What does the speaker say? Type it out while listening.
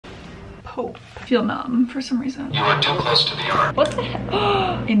hope. I feel numb for some reason. You are too close to the yard. What the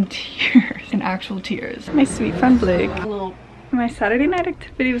heck? In tears. In actual tears. My sweet friend Blake. My Saturday night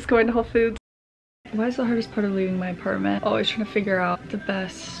activity was going to Whole Foods. Why is the hardest part of leaving my apartment? Always trying to figure out the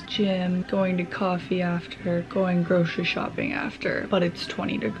best gym, going to coffee after, going grocery shopping after, but it's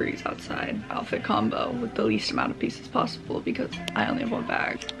 20 degrees outside. Outfit combo with the least amount of pieces possible because I only have one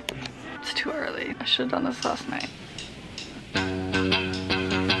bag. It's too early. I should have done this last night.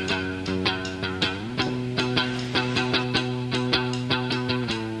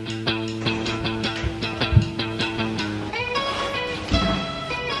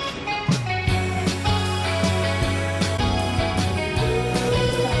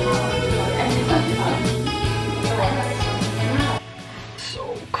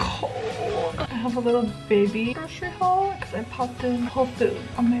 A little baby grocery haul because I popped in Whole Foods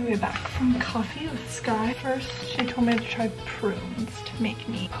on my way back from coffee with Sky. First, she told me to try prunes to make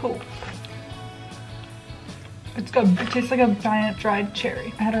me hope. It's good. It tastes like a giant dried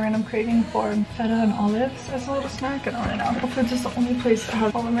cherry. I had a random craving for feta and olives as a little snack. I don't really know. Whole Foods is the only place that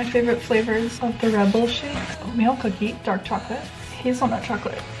has all of my favorite flavors of the Rebel shakes. Oatmeal cookie, dark chocolate, hazelnut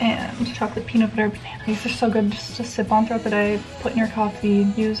chocolate, and chocolate peanut butter banana. These are so good just to sip on throughout the day, put in your coffee,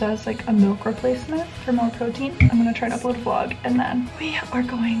 use as like a milk replacement for more protein. I'm gonna try to upload a vlog, and then we are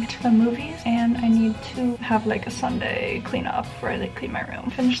going to the movies, and I need to have like a Sunday cleanup where I like clean my room,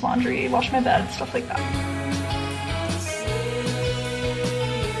 finish laundry, wash my bed, stuff like that.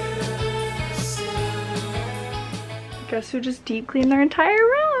 Guess who just deep cleaned their entire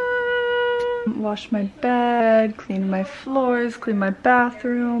room? Washed my bed, cleaned my floors, cleaned my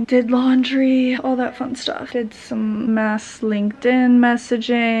bathroom, did laundry, all that fun stuff. Did some mass LinkedIn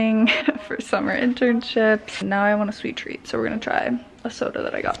messaging for summer internships. Now I want a sweet treat, so we're gonna try a soda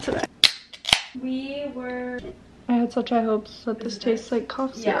that I got today. I had such high hopes that this tastes like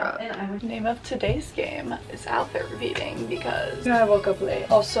cough syrup. The name of today's game is outfit repeating because I woke up late.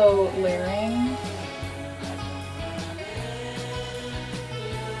 Also layering.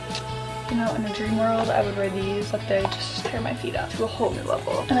 You know, in a dream world, I would wear these, but they just tear my feet up to a whole new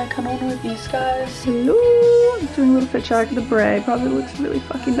level. And I kind of want to wear these guys. Hello! I'm doing a little fit check. The beret probably looks really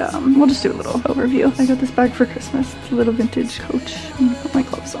fucking dumb. We'll just do a little overview. I got this bag for Christmas. It's a little vintage Coach. I'm gonna put my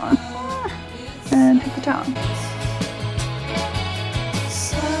clothes on and hit the town.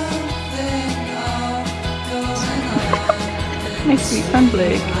 My sweet friend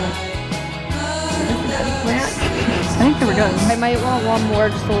Blake. I think they were good. I might want one more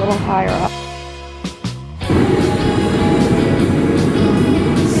just a little higher up.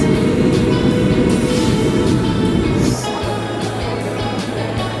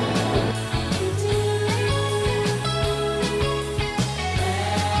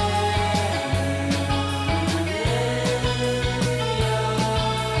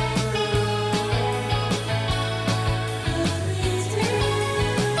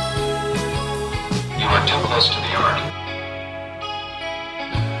 You are too close to the yard.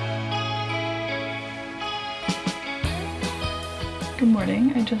 Good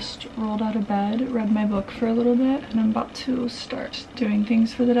morning. I just rolled out of bed, read my book for a little bit, and I'm about to start doing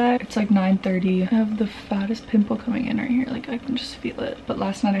things for the day. It's like 9:30. I have the fattest pimple coming in right here. Like, I can just feel it. But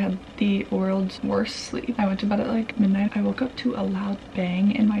last night I had the world's worst sleep. I went to bed at like midnight. I woke up to a loud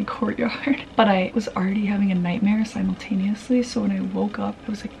bang in my courtyard. But I was already having a nightmare simultaneously, so when I woke up, I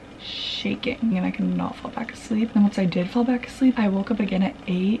was like shaking and I could not fall back asleep. And once I did fall back asleep, I woke up again at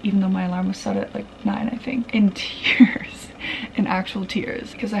 8, even though my alarm was set at like 9, I think, in tears. In actual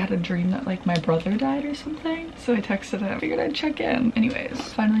tears, because I had a dream that like my brother died or something. So I texted him, figured I'd check in. Anyways,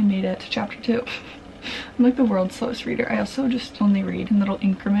 finally made it to chapter 2. I'm like the world's slowest reader. I also just only read in little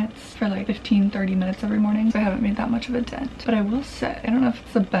increments for like 15-30 minutes every morning, so I haven't made that much of a dent. But I will say, I don't know if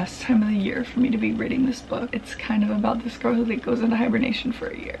it's the best time of the year for me to be reading this book. It's kind of about this girl who like goes into hibernation for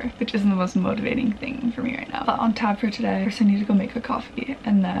a year, which isn't the most motivating thing for me right now. But on tab for today, first I need to go make a coffee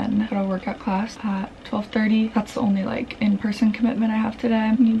and then go to a workout class at 12:30. That's the only like in-person commitment I have today.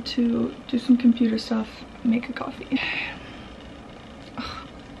 I need to do some computer stuff, make a coffee.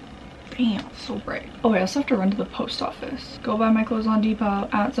 Damn, so bright. Oh, I also have to run to the post office, go buy my clothes on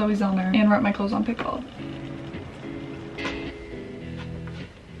Depop at Zoe Zellner, and wrap my clothes on Pickle.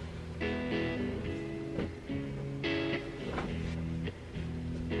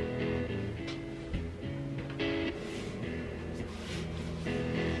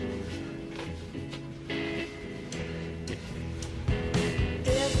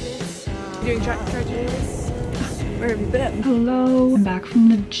 Doing try to do this? Where have you been? Hello. I'm back from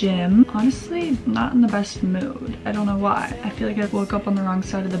the gym. Honestly, not in the best mood. I don't know why. I feel like I woke up on the wrong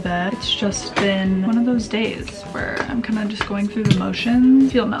side of the bed. It's just been one of those days where I'm kind of just going through the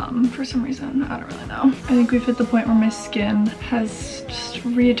motions. Feel numb for some reason. I don't really know. I think we've hit the point where my skin has just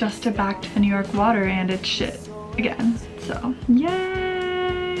readjusted back to the New York water and it's shit again. So,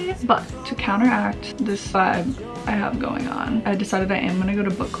 yay! But to counteract this vibe I have going on, I decided I am gonna go to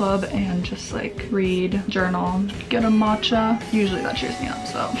book club and just like read, journal, get a matcha. Usually that cheers me up,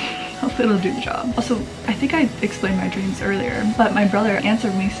 so hopefully it'll do the job. Also, I think I explained my dreams earlier, but my brother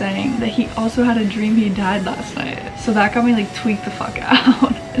answered me saying that he also had a dream he died last night. So that got me like tweaked the fuck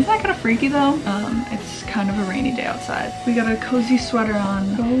out. Isn't that kind of freaky though? It's kind of a rainy day outside. We got a cozy sweater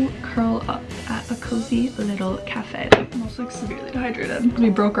on. Go curl up at a cozy little cafe. I'm also like severely dehydrated.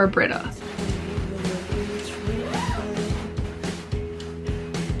 We broke our Brita.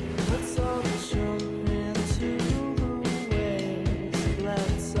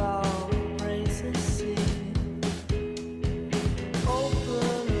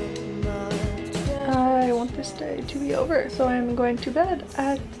 This day to be over, so I'm going to bed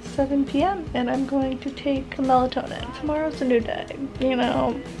at 7 p.m. and I'm going to take melatonin. Tomorrow's a new day, you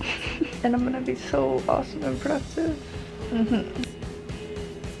know, and I'm gonna be so awesome and productive.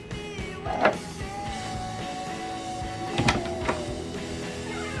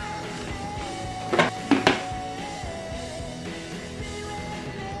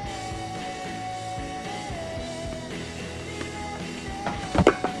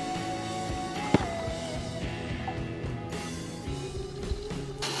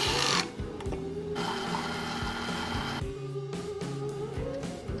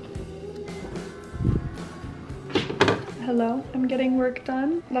 Hello, I'm getting work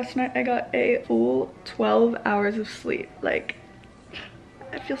done. Last night I got a full 12 hours of sleep. Like,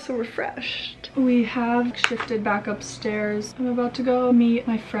 I feel so refreshed. We have shifted back upstairs. I'm about to go meet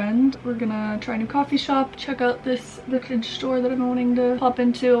my friend. We're gonna try a new coffee shop, check out this vintage store that I've been wanting to pop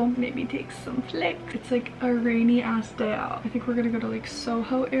into, maybe take some flicks. It's like a rainy ass day out. I think we're gonna go to like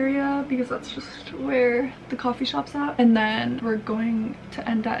Soho area because that's just where the coffee shop's at. And then we're going to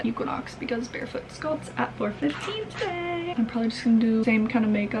end at Equinox because Barefoot Sculpt's at 4:15 today. I'm probably just gonna do the same kind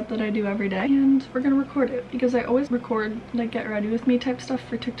of makeup that I do every day, and we're gonna record it because I always record like get ready with me type stuff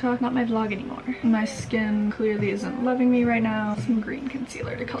for TikTok, not my vlog anymore. My skin clearly isn't loving me right now. Some green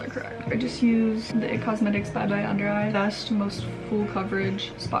concealer to color correct. I just use the It Cosmetics Bye Bye Under Eye. Best, most full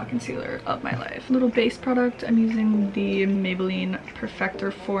coverage spot concealer of my life. Little base product, I'm using the Maybelline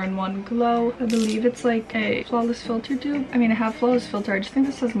Perfector 4-in-1 Glow. I believe it's like a flawless filter tube. I mean, I have flawless filter. I just think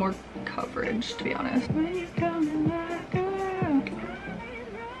this has more coverage, to be honest. When you coming back around.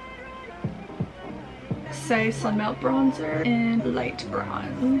 Say Sun Melt Bronzer in light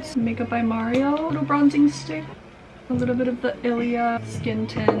bronze. Makeup by Mario. Little bronzing stick. A little bit of the Ilia skin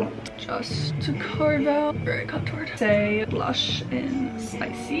tint just to carve out. Very contoured. Say blush in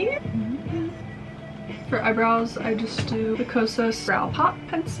Spicy. For eyebrows, I just do the xoxo Brow Pop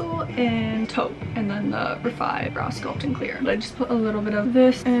Pencil in Taupe, and then the Refi Brow Sculpting Clear. But I just put a little bit of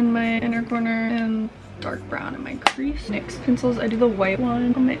this in my inner corner and dark brown in my crease. NYX pencils, I do the white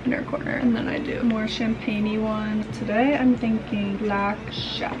one on my inner corner, and then I do more champagne-y one. Today I'm thinking black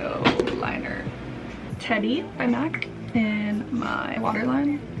shadow liner. Teddy by MAC in my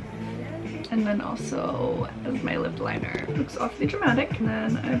waterline. And then also as my lip liner. Looks awfully dramatic. And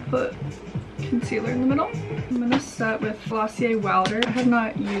then I put concealer in the middle. I'm gonna set with Glossier Wilder. I have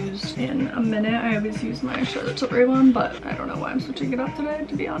not used in a minute. I always use my Charlotte Tilbury one, but I don't know why I'm switching it up today,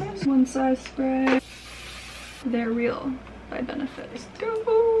 to be honest. One size spray. They're Real by Benefit. Let's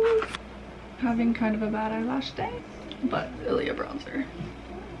go! Having kind of a bad eyelash day, but Ilia bronzer.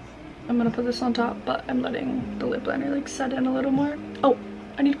 I'm gonna put this on top, but I'm letting the lip liner like set in a little more. Oh,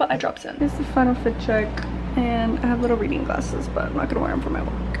 I need to put eye drops in. Here's the final fit check, and I have little reading glasses, but I'm not gonna wear them for my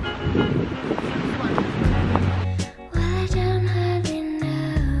walk.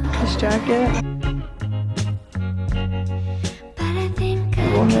 This jacket.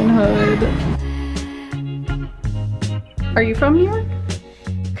 Womanhood. Are you from New York?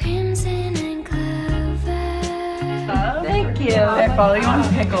 Crimson and clover. Thank you. I follow you on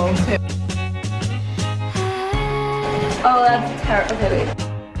Pickles too. Oh, that's terrible. Okay, wait.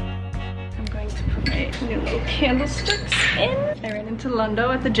 I'm going to put my new little candlesticks in. I ran into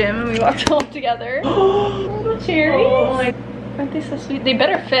Lundo at the gym and we walked all together. Little cherries. Oh, aren't they so sweet? They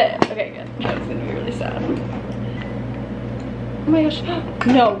better fit. Okay, good. That was gonna be really sad. Oh my gosh.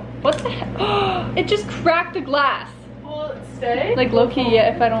 No. What the heck? It just cracked the glass. Will it stay? Like low-key,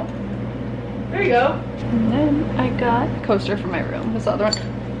 yeah, if I don't. There you go. And then I got a coaster for my room. This other one.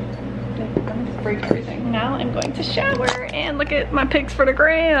 I'm gonna break everything. Now I'm going to shower and look at my pics for the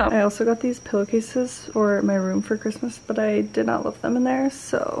gram. I also got these pillowcases for my room for Christmas, but I did not love them in there,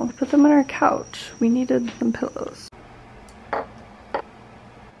 so I put them on our couch. We needed some pillows.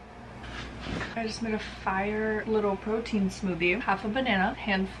 I just made a fire little protein smoothie. Half a banana,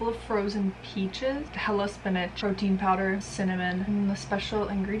 handful of frozen peaches, hella spinach, protein powder, cinnamon, and the special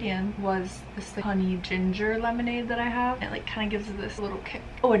ingredient was this like honey ginger lemonade that I have. It like kind of gives it this little kick.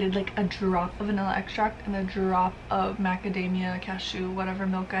 Oh, I did like a drop of vanilla extract and a drop of macadamia, cashew, whatever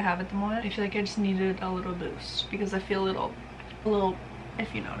milk I have at the moment. I feel like I just needed a little boost because I feel a little,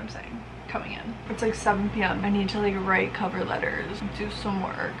 if you know what I'm saying, coming in. It's like 7 p.m. I need to like write cover letters, do some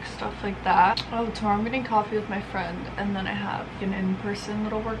work, stuff like that. Oh, tomorrow I'm getting coffee with my friend, and then I have an in-person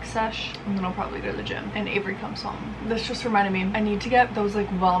little work sesh, and then I'll probably go to the gym, and Avery comes home. This just reminded me, I need to get those like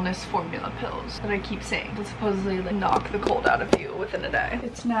wellness formula pills that I keep saying that supposedly like knock the cold out of you within a day.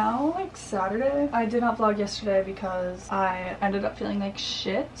 It's now like Saturday. I did not vlog yesterday because I ended up feeling like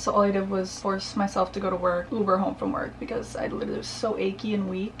shit, so all I did was force myself to go to work, Uber home from work, because I literally was so achy and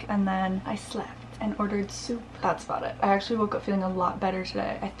weak, and then I slept and ordered soup. That's about it. I actually woke up feeling a lot better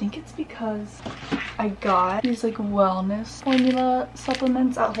today. I think it's because I got these like wellness formula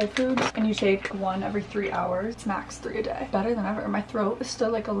supplements at Whole Foods, and you take one every 3 hours. It's max 3 a day. Better than ever. My throat is still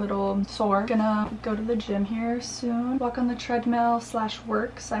like a little sore. Gonna go to the gym here soon. Walk on the treadmill /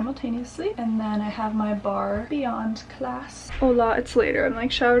 work simultaneously. And then I have my bar beyond class. Hola, it's later. I'm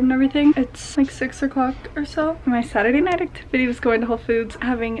like showered and everything. It's like 6 o'clock or so. My Saturday night activity was going to Whole Foods,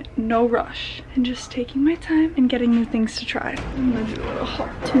 having no rush and just taking my time and getting new things to try. I'm gonna do a little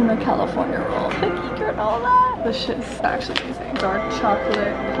hot tuna California roll. Cookie granola. This shit is actually amazing. Dark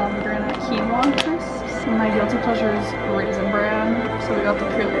chocolate pomegranate quinoa crisps. My guilty pleasure is Raisin Bran, so we got the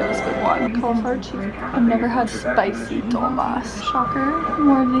Purely Elizabeth one. Cauliflower cheese. I've never had spicy dolmas. Shocker.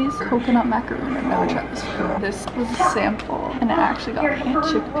 More of these. Coconut macaroon. I've never tried this before. This was a sample, and it actually got me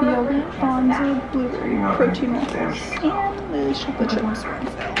chickpea yogurt, bonza, blueberry protein waffles, and Lily's chocolate chips.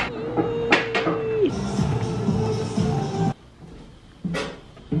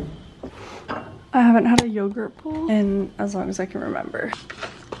 I haven't had a yogurt bowl in as long as I can remember.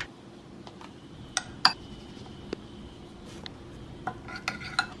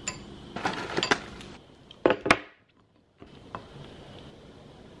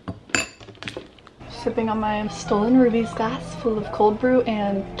 Sipping on my Stolen Ruby's glass full of cold brew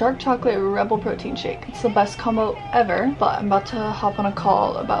and dark chocolate Rebel protein shake. It's the best combo ever, but I'm about to hop on a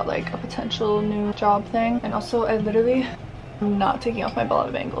call about like a potential new job thing. And also I'm not taking off my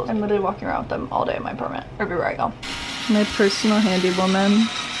ballet bangles. I'm literally walking around with them all day in my apartment, everywhere I go. My personal handy woman